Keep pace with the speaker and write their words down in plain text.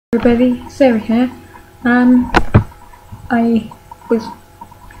Everybody, Sarah here. I was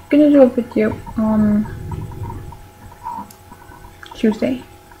gonna do a video on Tuesday,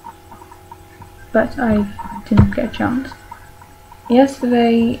 but I didn't get a chance.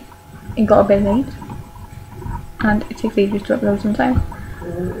 Yesterday it got a bit late, and it takes ages to upload sometimes.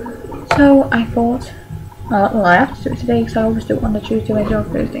 So I thought, well, I have to do it today, so I always do it on the Tuesday, Wednesday, or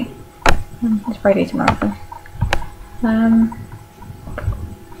Thursday. It's Friday tomorrow. So.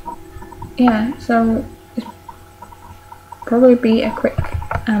 Yeah, so it's probably be a quick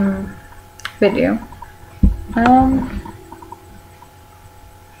video.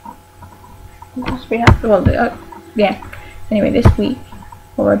 What we have? Well, yeah. Anyway, this week,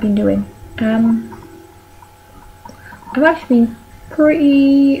 what I've been doing, I've actually been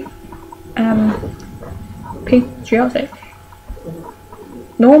pretty patriotic.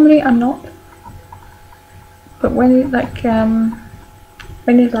 Normally, I'm not, but when it's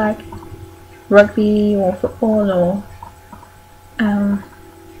like rugby or football or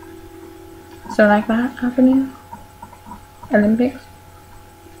so like that happening, Olympics,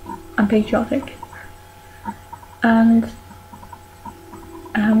 I'm patriotic. And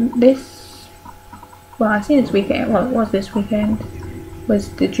I see this weekend, well it was this weekend, was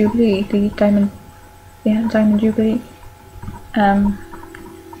the Jubilee, the Diamond Jubilee. I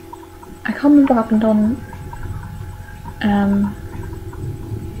can't remember what happened on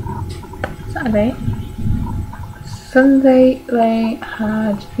Saturday. Sunday they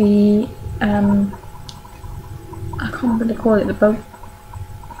had the I can't remember what they call it,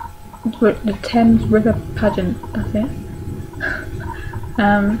 the Thames River pageant, that's it.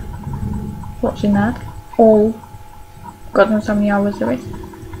 Watching that, all God knows how many hours of it.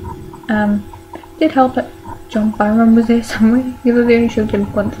 Did help that John Byron was there somewhere. They only showed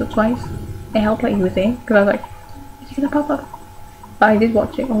him once or twice. It helped that he was there, because I was like, is he gonna pop up? But I did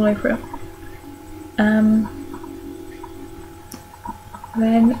watch it all the way through.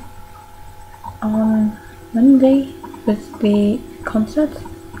 Then on Monday was the concert,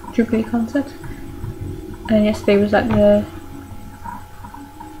 Jubilee concert, and yesterday was like the,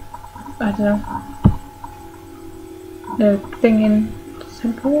 I don't know, the thing in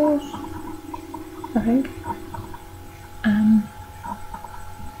St. Paul's, I think.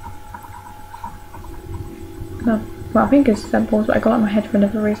 Well, I think it's St. Paul's, but I got it in my head for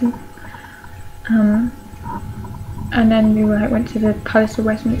another reason. And then we went to the Palace of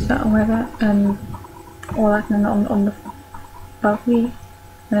Westminster or whatever, and all that, and then on the balcony,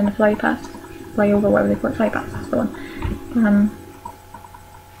 and then the flyover, whatever they call it, flypast, that's the one.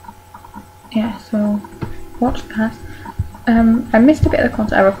 Yeah, so watched that. I missed a bit of the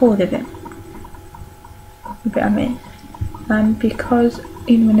concert. I recorded it, the bit I missed, because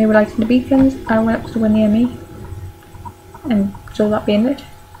even when they were lighting the beacons, I went up to the one near me and saw that being lit.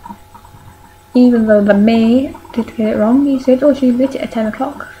 Even though the mayor did get it wrong, he said, oh, she lit it at 10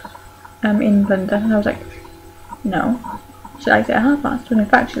 o'clock in London, and I was like, no, she liked it at past, when in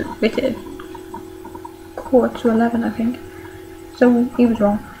fact she lit it at 11:15, I think, so he was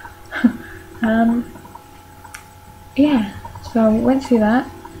wrong. Yeah, so went to that,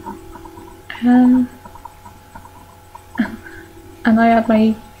 and I had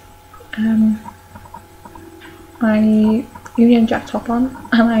my my Union Jack top on,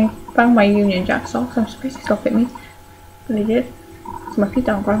 and I found my Union Jack socks. I'm surprised they still fit me, but they did. So my feet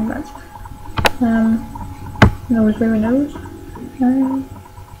aren't brown, that's and I was wearing those.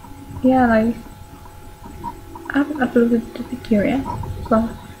 Yeah, like I haven't uploaded the video yet, so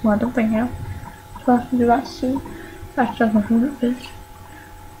well, I don't think I have. So I have to do that soon. I have to have my phone up first.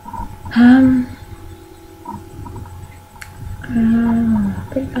 I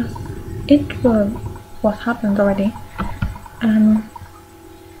think that's it for what happened already.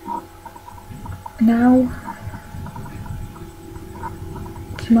 Now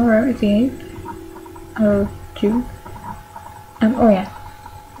tomorrow is the 8th of June. Oh yeah,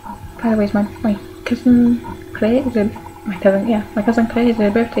 by the way, my cousin Claire is my cousin Claire is her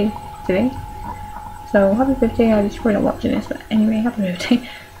birthday today. So happy birthday. I just probably not watching this, but anyway, happy birthday.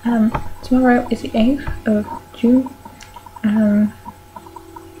 Tomorrow is the 8th of June.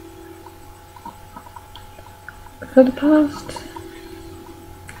 For the past,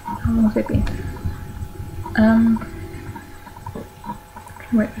 how long has it been? Can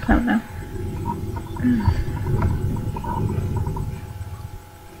work this out now.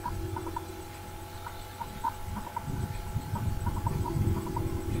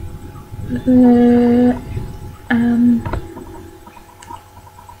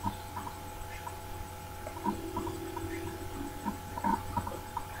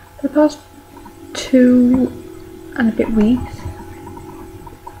 The past 2 and a bit weeks,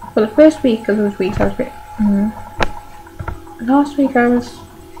 Well, the first week of those weeks I was a bit. Last week I was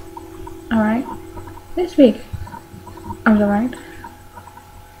alright. This week I was alright.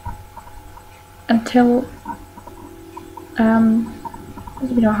 Until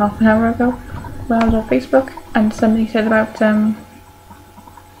it's been about half an hour ago when I was on Facebook and somebody said about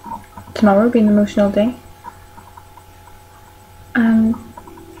tomorrow being an emotional day. And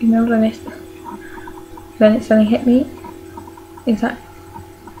you know, then it suddenly hit me. Is that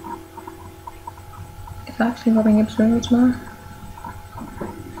actually Robin Gibb's funeral tomorrow?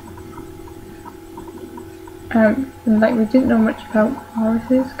 And like, we didn't know much about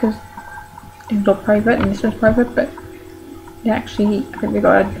Morris's because it was all private and this was private, but they actually, I think they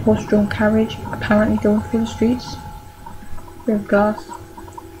got a horse-drawn carriage apparently going through the streets with glass,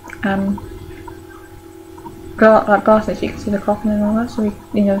 like glass, so you can see the coffin and all that, so we,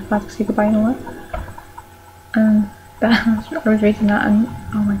 you know, the flag to say goodbye and all that. And I was reading that and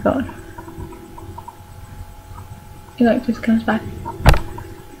oh my god, it like just comes back,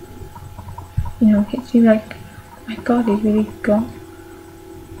 you know, hits you like, my god, he's really gone.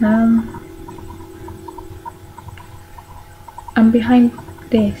 And behind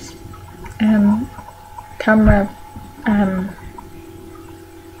this camera,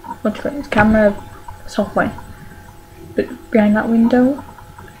 what do you call it? Camera software. But behind that window,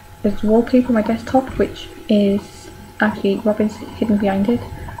 there's wallpaper on my desktop, which is actually Robin's hidden behind it.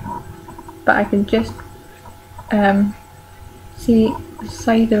 But I can just see the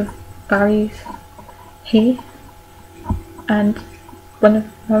side of Barry's hair and one of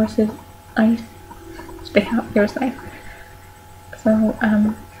Morris's eyes sticking out the other side. So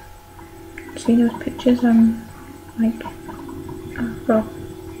seeing those pictures, I'm like, oh, well,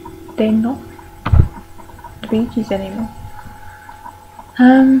 they're not the Bee Gees anymore.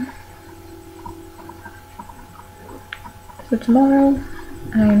 So tomorrow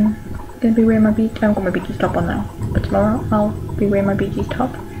I'm gonna be wearing my Bee. I've got my Bee Gees top on now, but tomorrow I'll be wearing my Bee Gees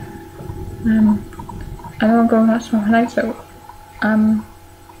top. I know I'm going out tomorrow night, so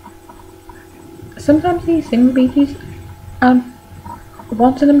sometimes they sing Bee Gees.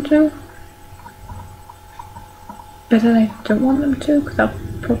 Wanted them to, but then I don't want them to because I'll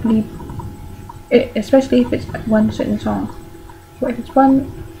probably, especially if it's one certain song. But if it's one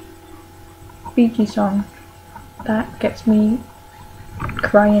Bee Gees song that gets me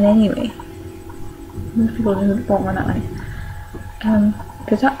crying anyway, most people won't want that night.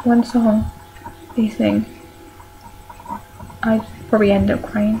 Because that one song they sing, I'd probably end up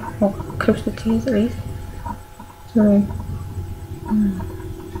crying, or close to tears at least. So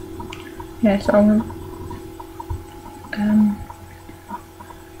yeah, so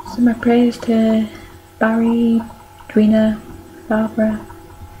so my prayers to Barry, Drina, Barbara,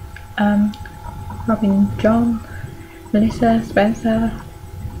 Robin, John, Melissa, Spencer,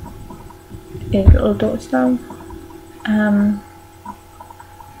 his little daughter Snow,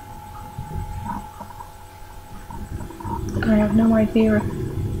 I have no idea if,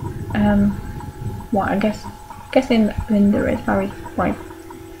 what, I guessing Linda is Barry's wife.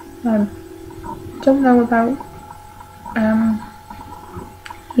 Don't know about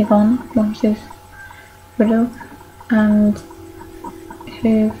Yvonne, Morris's widow, and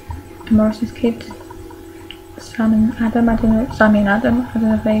her Morris's kids, Sam and Adam. I don't know, Sammy and Adam. I don't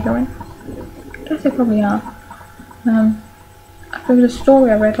know if they're going. I guess they probably are. There was a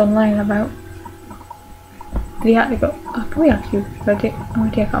story I read online about the article. I probably actually read it. Oh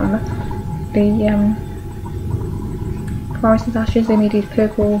dear, I can't remember. The Morris's ashes. They made these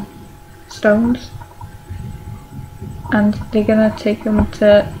purple stones, and they're gonna take them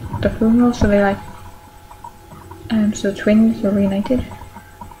to the funeral. So they like, so the twins are reunited.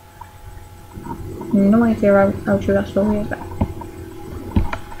 No idea how true that story is, but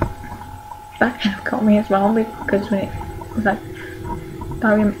that kind of caught me as well, because when it was like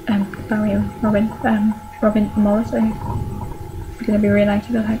Barry and Robin and Morris are gonna be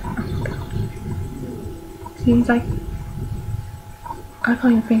reunited, I was like, oh god. Seems like, I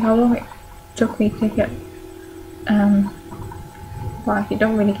can't even think how long it took me to get, well, you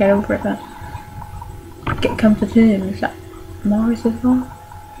don't really get over it, but come to terms that Morris is gone.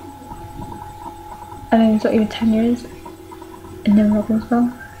 And then it's not even 10 years, and then Robin's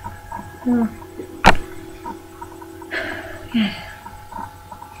gone. Oh. Yeah.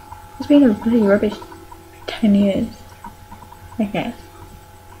 It's been a bloody rubbish 10 years, I guess.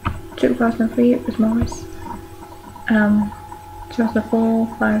 2003 it was Morris. 2004,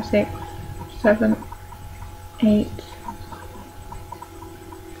 5, 6, 7, 8.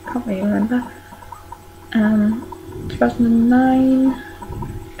 Can't really remember. 2009.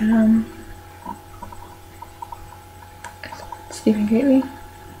 Stephen Gately.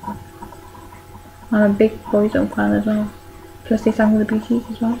 I'm a big Boyzone fan as well. Plus they sang with the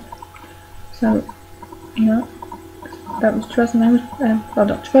BTs as well. So, you know, that was 2009 was, well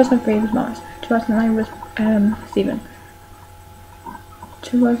not 2003 was Morris. 2009 was Stephen.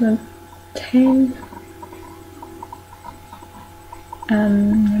 2010,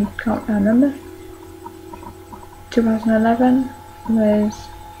 I can't remember. 2011 was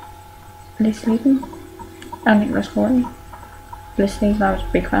Liz Sleeping and Nicholas Courtney. Liz Sleeping I was a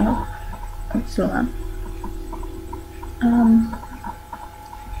big fan of. I still am.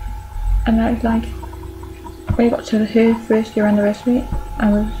 And I like, when I got to her first year anniversary, I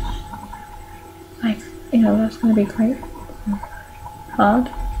was like, you know, that's going to be quite hard.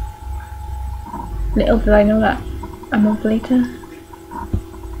 Little did I know that a month later,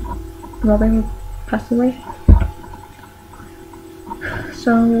 Robin would pass away.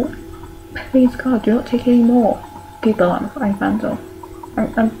 So, please God, do not take any more people I'm fans of.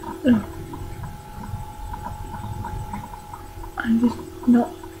 I'm just not.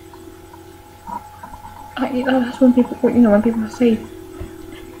 That's when people, you know, when people say,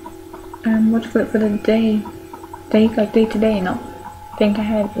 what do you put for the day like day to day, not think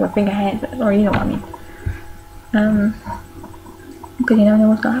ahead, or think ahead, or you know what I mean. Because you never know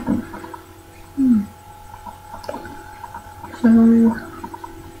what's gonna happen. So,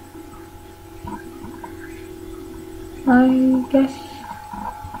 I guess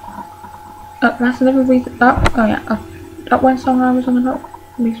that's another reason. That one song I was on about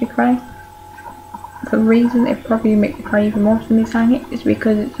makes me cry. The reason it probably made me cry even more when they sang it is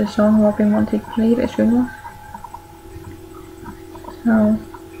because it's a song Robin wanted played at his funeral. So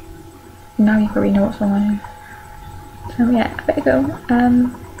now you probably know what song I am. So yeah, I better go.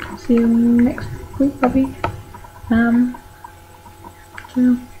 See you next week probably.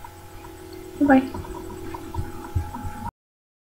 So bye bye.